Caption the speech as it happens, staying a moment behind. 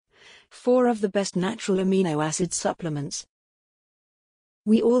4 of the best natural amino acid supplements.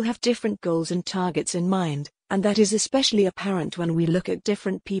 We all have different goals and targets in mind, and that is especially apparent when we look at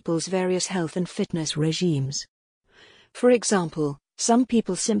different people's various health and fitness regimes. For example, some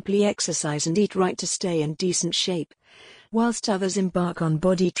people simply exercise and eat right to stay in decent shape, whilst others embark on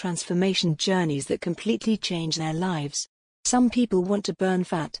body transformation journeys that completely change their lives. Some people want to burn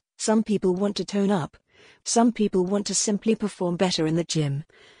fat, some people want to tone up, some people want to simply perform better in the gym,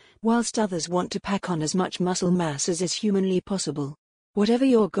 whilst others want to pack on as much muscle mass as is humanly possible. Whatever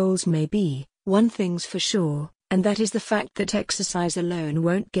your goals may be, one thing's for sure, and that is the fact that exercise alone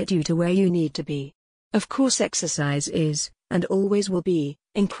won't get you to where you need to be. Of course, exercise is, and always will be,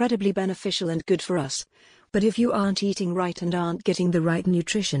 incredibly beneficial and good for us, but if you aren't eating right and aren't getting the right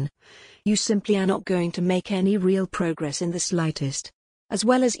nutrition, you simply are not going to make any real progress in the slightest. As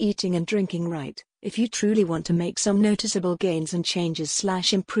well as eating and drinking right, if you truly want to make some noticeable gains and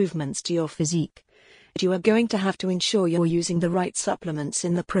changes/improvements to your physique, you are going to have to ensure you're using the right supplements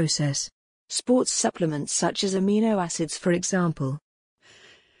in the process. Sports supplements such as amino acids, for example.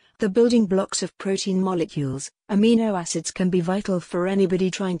 The building blocks of protein molecules, amino acids can be vital for anybody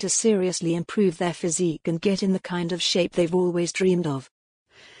trying to seriously improve their physique and get in the kind of shape they've always dreamed of.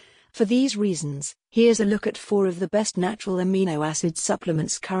 For these reasons, here's a look at 4 of the best natural amino acid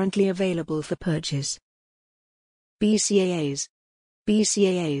supplements currently available for purchase. BCAAs.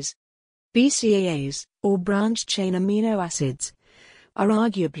 BCAAs, or branched-chain amino acids, are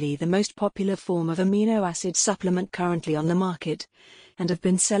arguably the most popular form of amino acid supplement currently on the market, and have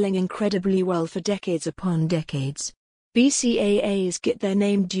been selling incredibly well for decades upon decades. BCAAs get their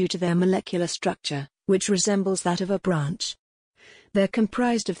name due to their molecular structure, which resembles that of a branch. They're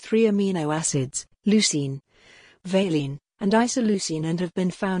comprised of 3 amino acids, leucine, valine, and isoleucine, and have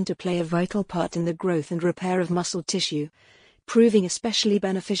been found to play a vital part in the growth and repair of muscle tissue, proving especially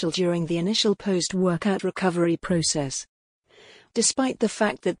beneficial during the initial post-workout recovery process. Despite the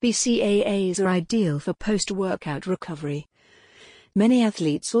fact that BCAAs are ideal for post-workout recovery, many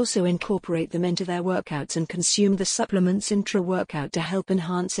athletes also incorporate them into their workouts and consume the supplements intra-workout to help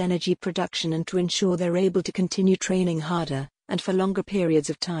enhance energy production and to ensure they're able to continue training harder and for longer periods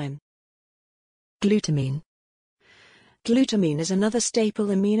of time. Glutamine. Glutamine is another staple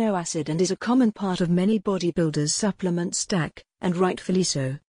amino acid and is a common part of many bodybuilders' supplement stack, and rightfully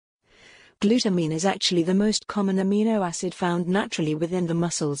so. Glutamine is actually the most common amino acid found naturally within the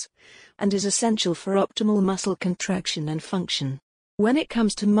muscles, and is essential for optimal muscle contraction and function. When it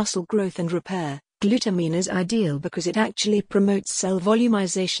comes to muscle growth and repair, glutamine is ideal because it actually promotes cell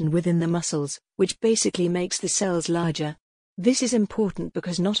volumization within the muscles, which basically makes the cells larger. This is important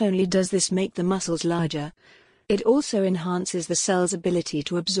because not only does this make the muscles larger, it also enhances the cell's ability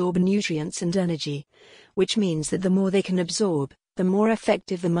to absorb nutrients and energy, which means that the more they can absorb, the more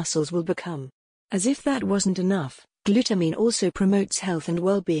effective the muscles will become. As if that wasn't enough, glutamine also promotes health and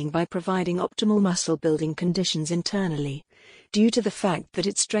well-being by providing optimal muscle-building conditions internally, due to the fact that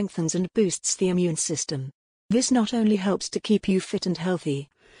it strengthens and boosts the immune system. This not only helps to keep you fit and healthy,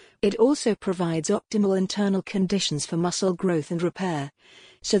 it also provides optimal internal conditions for muscle growth and repair,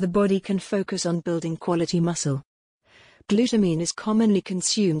 so the body can focus on building quality muscle. Glutamine is commonly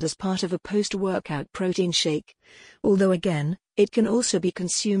consumed as part of a post-workout protein shake, although again, it can also be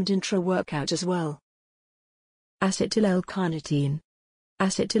consumed intra-workout as well. Acetyl-L-carnitine.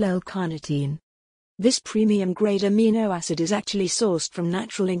 Acetyl-L-carnitine. This premium-grade amino acid is actually sourced from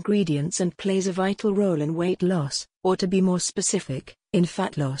natural ingredients and plays a vital role in weight loss, or to be more specific, in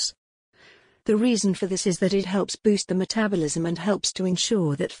fat loss. The reason for this is that it helps boost the metabolism and helps to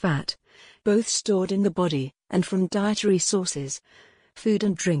ensure that fat, both stored in the body and from dietary sources, food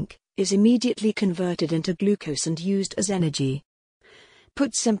and drink, is immediately converted into glucose and used as energy.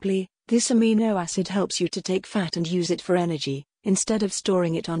 Put simply, this amino acid helps you to take fat and use it for energy, instead of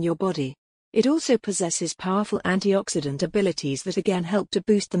storing it on your body. It also possesses powerful antioxidant abilities that again help to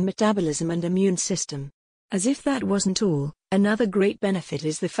boost the metabolism and immune system. As if that wasn't all, another great benefit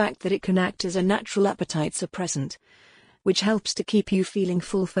is the fact that it can act as a natural appetite suppressant, which helps to keep you feeling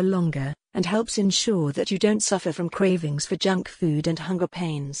full for longer, and helps ensure that you don't suffer from cravings for junk food and hunger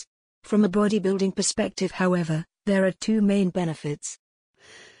pains. From a bodybuilding perspective, however, there are 2 main benefits.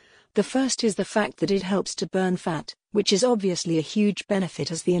 The first is the fact that it helps to burn fat, which is obviously a huge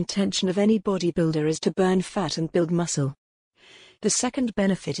benefit as the intention of any bodybuilder is to burn fat and build muscle. The second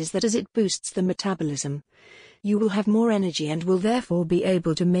benefit is that as it boosts the metabolism, you will have more energy and will therefore be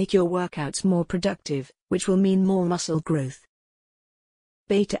able to make your workouts more productive, which will mean more muscle growth.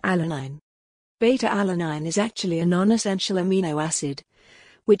 Beta-alanine. Beta-alanine is actually a non-essential amino acid,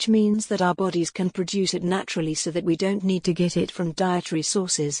 which means that our bodies can produce it naturally so that we don't need to get it from dietary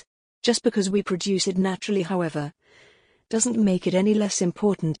sources. Just because we produce it naturally, however, doesn't make it any less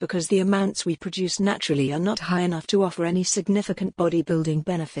important, because the amounts we produce naturally are not high enough to offer any significant bodybuilding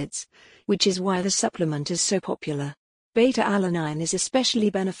benefits, which is why the supplement is so popular. Beta-alanine is especially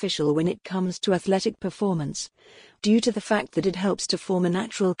beneficial when it comes to athletic performance, due to the fact that it helps to form a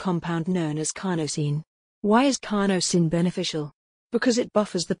natural compound known as carnosine. Why is carnosine beneficial? Because it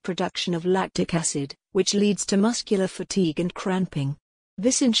buffers the production of lactic acid, which leads to muscular fatigue and cramping.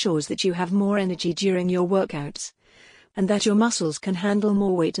 This ensures that you have more energy during your workouts, and that your muscles can handle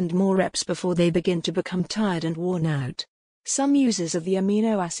more weight and more reps before they begin to become tired and worn out. Some users of the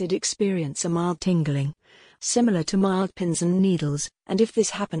amino acid experience a mild tingling, similar to mild pins and needles, and if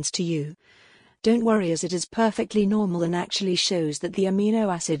this happens to you, don't worry, as it is perfectly normal and actually shows that the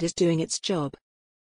amino acid is doing its job.